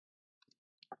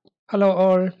Hello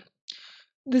all.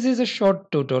 This is a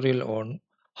short tutorial on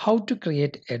how to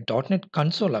create a .NET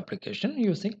console application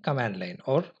using command line,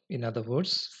 or in other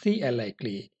words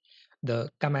CLI, the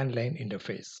command line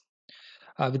interface.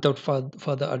 Without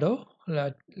further ado,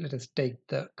 let us take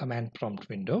the command prompt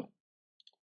window,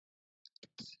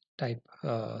 type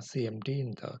CMD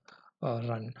in the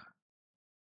run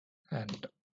and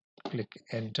click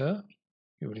enter.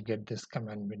 You will get this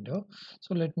command window.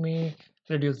 So let me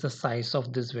reduce the size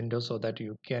of this window so that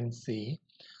you can see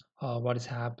what is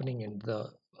happening in the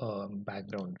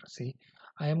background. See,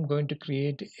 I am going to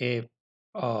create a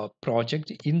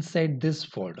project inside this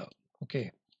folder.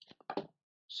 Okay,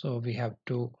 so we have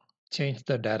to change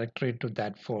the directory to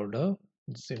that folder.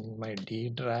 It's in my D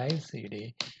drive,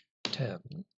 CD tab.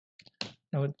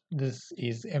 Now this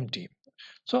is empty.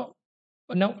 So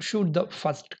now shoot the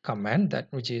first command, that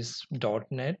which is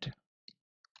 .NET.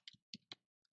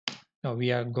 Now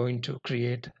we are going to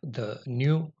create the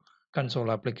new console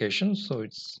application, so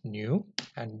it's new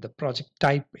and the project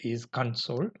type is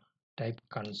console. Type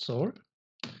console.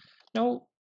 Now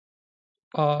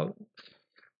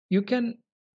you can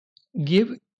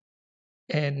give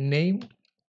a name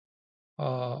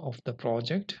of the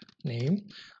project name.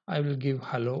 I will give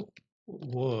hello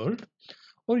world,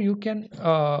 or you can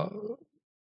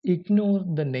ignore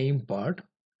the name part.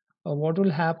 What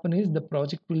will happen is the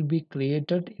project will be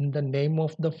created in the name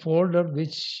of the folder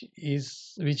which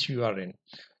you are in.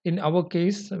 In our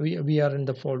case, we are in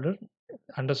the folder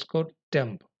underscore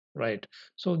temp, right?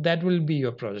 So that will be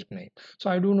your project name. So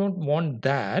I do not want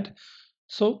that.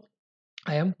 So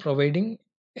I am providing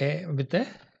with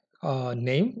a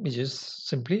name which is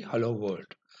simply hello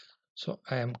world. So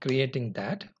I am creating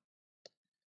that.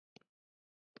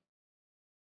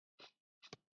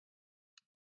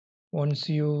 Once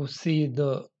you see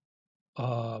the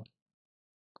uh,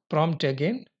 prompt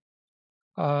again,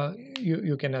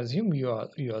 you can assume you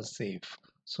are safe.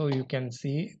 So you can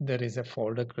see there is a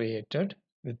folder created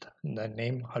with the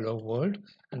name hello world,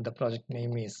 and the project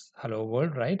name is hello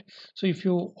world, right? So if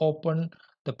you open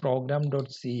the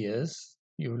program.cs,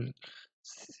 you will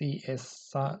see a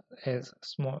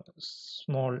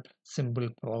small simple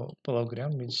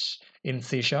program which in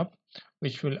C sharp,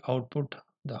 which will output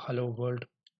the hello world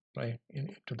right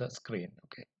into the screen.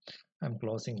 Okay, I'm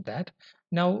closing that.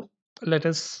 Now let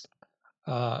us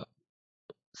uh,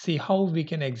 see how we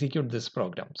can execute this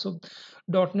program. So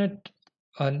 .NET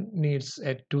needs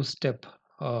a two-step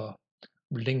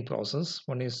building process.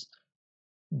 One is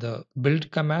the build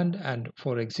command, and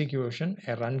for execution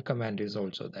a run command is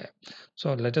also there.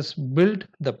 So let us build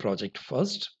the project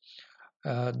first.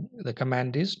 The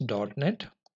command is .NET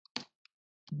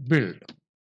build.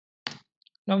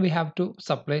 Now we have to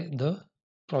supply the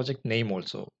project name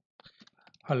also,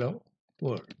 hello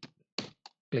world.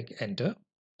 Click enter.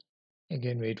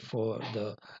 Again wait for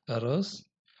the errors.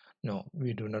 No,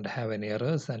 we do not have any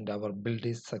errors and our build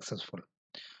is successful.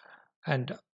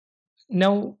 And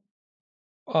now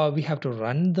we have to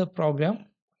run the program.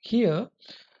 Here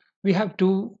we have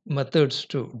two methods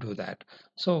to do that.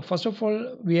 So first of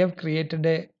all, we have created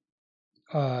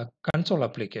a console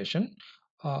application.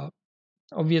 Uh,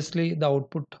 Obviously, the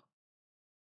output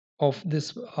of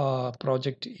this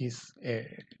project is a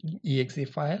exe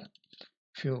file.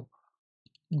 If you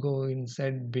go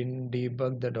inside bin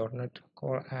debug the .NET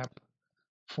Core app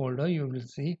folder, you will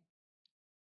see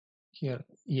here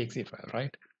exe file,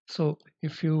 right? So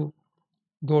if you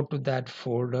go to that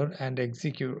folder and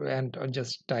execute and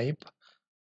just type,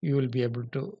 you will be able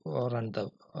to run the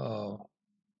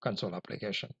console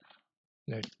application.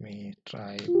 Let me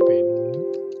try bin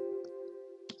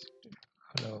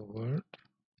hello world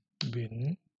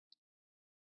bin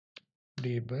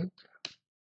debug.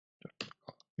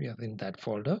 We are in that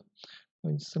folder.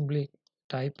 We simply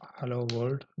type hello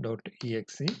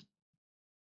world.exe.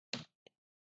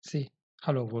 See,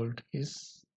 hello world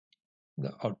is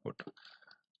the output.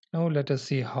 Now let us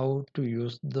see how to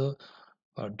use the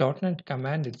 .NET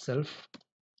command itself.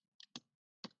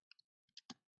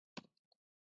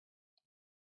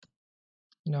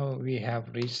 Now we have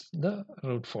reached the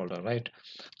root folder, right?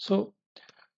 So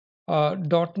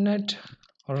 .NET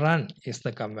run is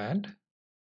the command.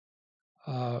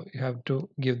 You have to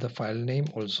give the file name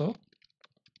also,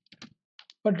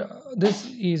 but this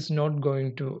is not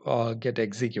going to get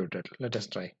executed. Let us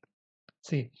try.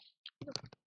 See,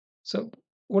 so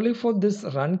only for this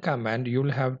run command you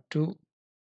will have to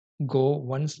go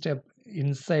one step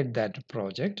inside that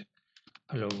project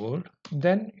hello world,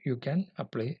 then you can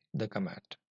apply the command.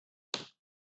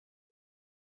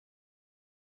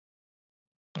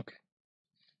 Okay,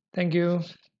 thank you.